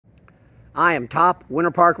I am top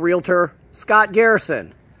Winter Park Realtor Scott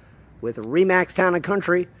Garrison with ReMax Town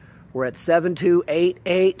Country. We're at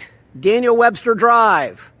 7288 Daniel Webster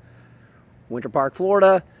Drive, Winter Park,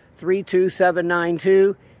 Florida,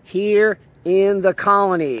 32792, here in the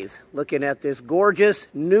Colonies. Looking at this gorgeous,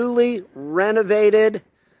 newly renovated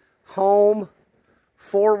home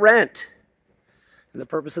for rent. And the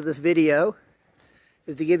purpose of this video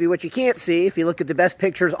is to give you what you can't see if you look at the best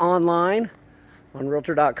pictures online on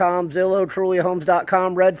Realtor.com, Zillow,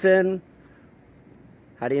 TrulyHomes.com, Redfin.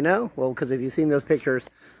 How do you know? Well, because if you've seen those pictures,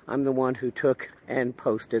 I'm the one who took and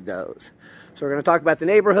posted those. So we're going to talk about the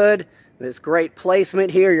neighborhood, this great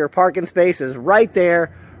placement here. Your parking space is right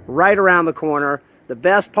there, right around the corner. The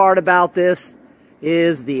best part about this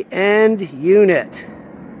is the end unit.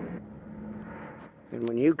 And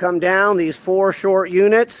when you come down these 4 short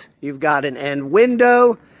units, you've got an end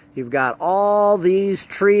window. You've got all these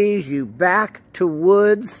trees. You back to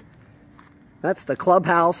woods. That's the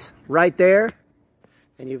clubhouse right there.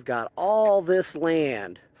 And you've got all this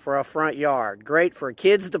land for a front yard. Great for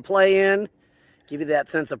kids to play in. Give you that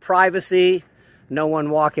sense of privacy. No one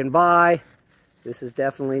walking by. This is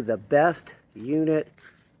definitely the best unit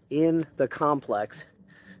in the complex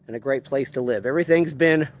and a great place to live. Everything's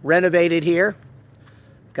been renovated here.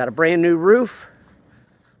 It's got a brand new roof.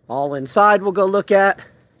 All inside we'll go look at.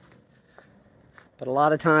 But a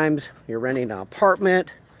lot of times you're renting an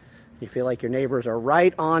apartment. You feel like your neighbors are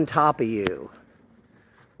right on top of you.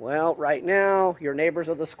 Well, right now, your neighbors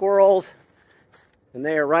are the squirrels, and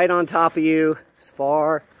they are right on top of you as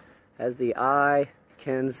far as the eye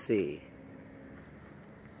can see.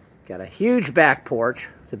 Got a huge back porch.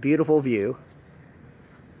 It's a beautiful view.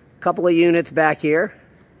 A couple of units back here.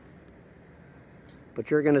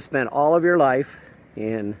 But you're going to spend all of your life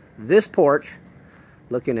in this porch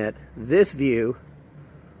looking at this view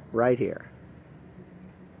right here.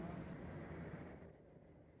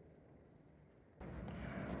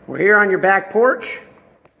 We're here on your back porch,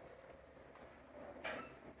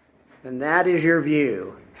 and that is your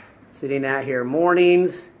view. Sitting out here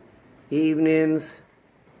mornings, evenings,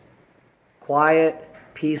 quiet,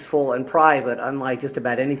 peaceful, and private, unlike just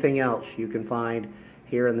about anything else you can find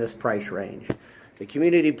here in this price range. The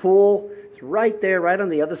community pool is right there, right on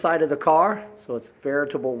the other side of the car, so it's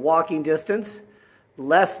veritable walking distance,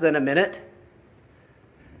 less than a minute.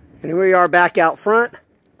 And here we are back out front.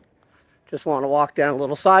 Just want to walk down a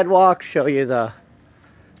little sidewalk, show you the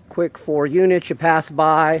quick 4 units you pass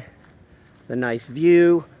by, the nice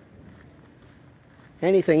view.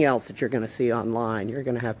 Anything else that you're going to see online, you're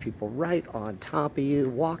going to have people right on top of you,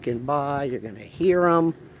 walking by. You're going to hear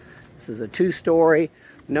them. This is a 2-story,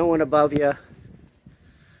 no one above you.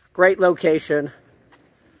 Great location.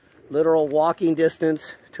 Literal walking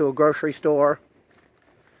distance to a grocery store.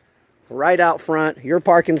 Right out front. Your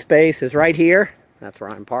parking space is right here. That's where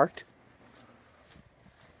I'm parked.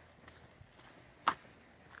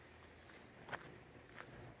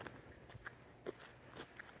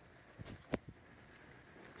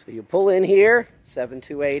 So you pull in here,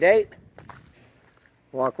 7288,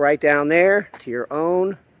 walk right down there to your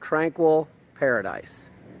own tranquil paradise.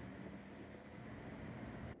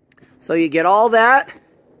 So you get all that,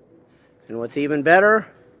 and what's even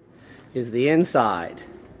better is the inside.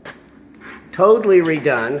 Totally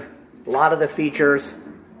redone. A lot of the features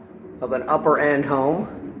of an upper end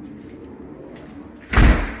home.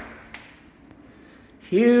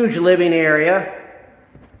 Huge living area.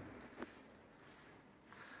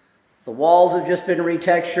 The walls have just been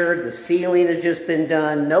retextured. The ceiling has just been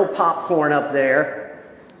done. No popcorn up there.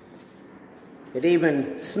 It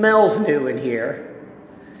even smells new in here.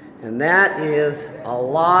 And that is a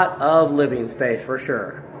lot of living space for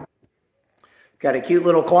sure. Got a cute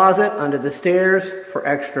little closet under the stairs for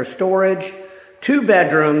extra storage. 2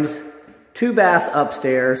 bedrooms, 2 baths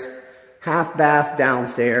upstairs, half bath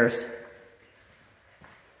downstairs.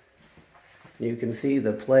 You can see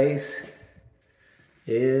the place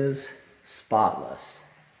is spotless.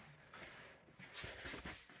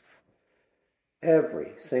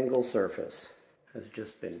 Every single surface has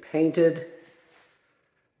just been painted.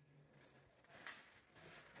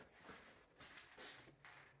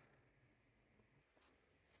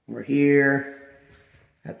 We're here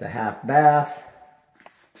at the half bath.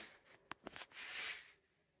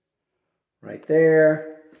 Right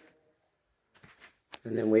there.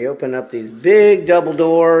 And then we open up these big double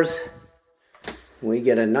doors. We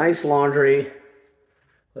get a nice laundry.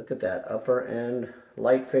 Look at that upper end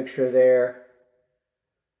light fixture there.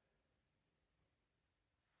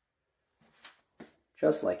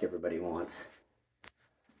 Just like everybody wants.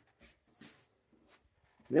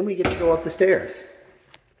 And then we get to go up the stairs.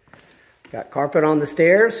 Got carpet on the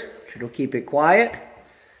stairs, which will keep it quiet.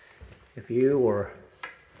 If you or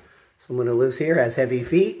someone who lives here has heavy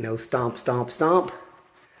feet, no stomp, stomp, stomp.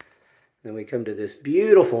 Then we come to this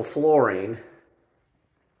beautiful flooring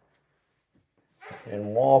and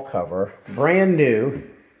wall cover, brand new.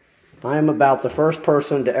 I am about the first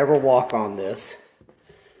person to ever walk on this.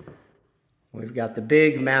 We've got the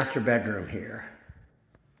big master bedroom here.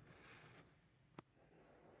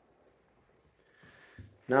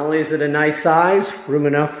 Not only is it a nice size, room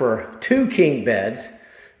enough for 2 king beds,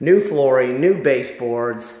 new flooring, new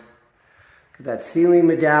baseboards, that ceiling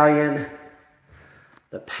medallion,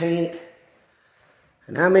 the paint.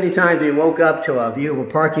 And how many times you woke up to a view of a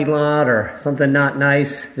parking lot or something not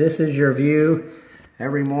nice? This is your view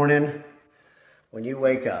every morning when you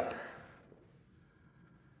wake up.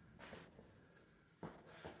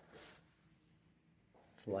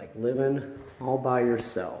 It's like living all by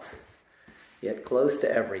yourself, yet close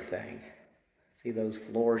to everything. See those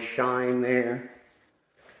floors shine there?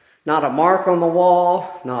 Not a mark on the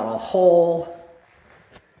wall, not a hole.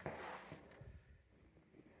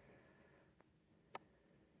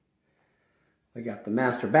 We got the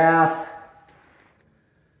master bath.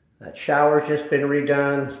 That shower's just been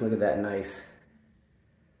redone. Look at that nice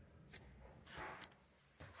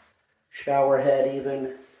shower head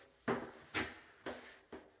even.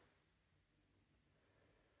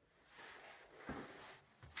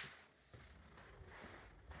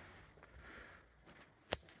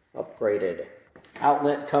 Upgraded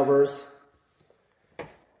outlet covers.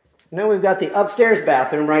 Now we've got the upstairs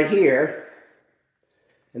bathroom right here.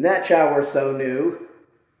 And that shower is so new. It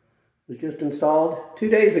was just installed 2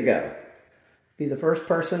 days ago. Be the first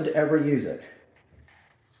person to ever use it.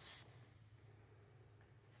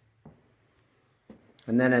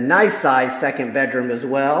 And then a nice size second bedroom as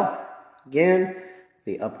well. Again,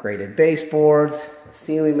 the upgraded baseboards,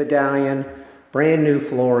 ceiling medallion, brand new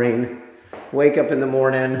flooring. Wake up in the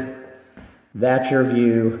morning, that's your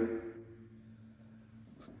view.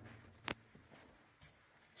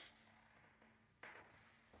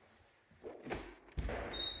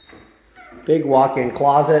 Big walk-in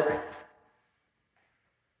closet.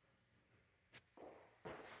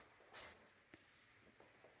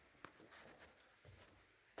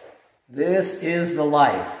 This is the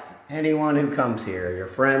life. Anyone who comes here, your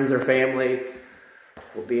friends or family,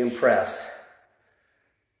 will be impressed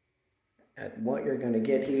at what you're going to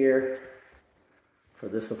get here for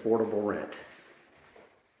this affordable rent.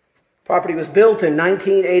 Property was built in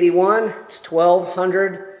 1981. It's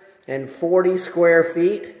 1,240 square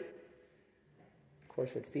feet. Of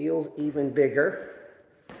course, it feels even bigger.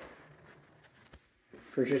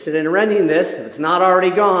 If you're interested in renting this, if it's not already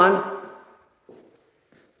gone,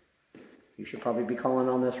 you should probably be calling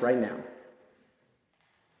on this right now.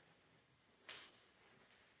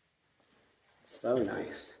 So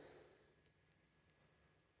nice.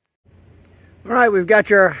 All right, we've got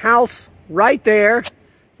your house right there.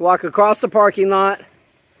 Walk across the parking lot.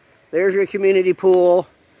 There's your community pool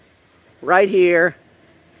right here.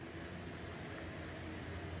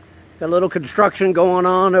 Got a little construction going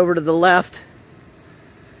on over to the left,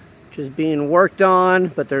 which is being worked on,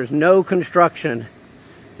 but there's no construction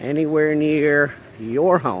anywhere near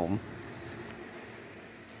your home.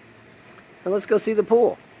 And let's go see the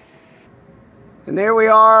pool. And there we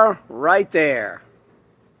are, right there.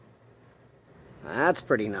 That's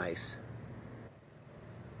pretty nice.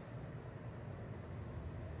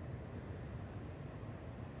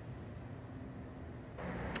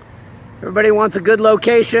 Everybody wants a good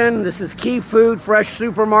location. This is Key Food Fresh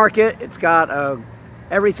Supermarket. It's got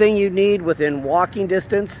everything you need within walking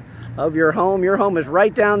distance of your home. Your home is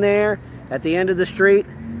right down there at the end of the street.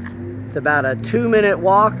 It's about a 2-minute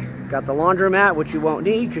walk. Got the laundromat, which you won't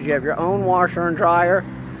need because you have your own washer and dryer.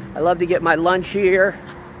 I love to get my lunch here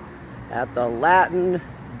at the Latin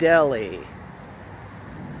Deli.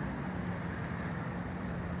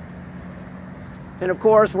 And of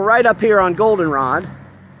course, we're right up here on Goldenrod,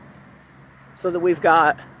 so that we've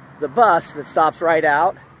got the bus that stops right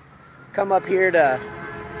out. Come up here to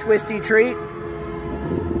Twisty Treat.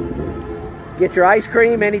 Get your ice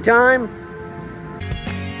cream anytime.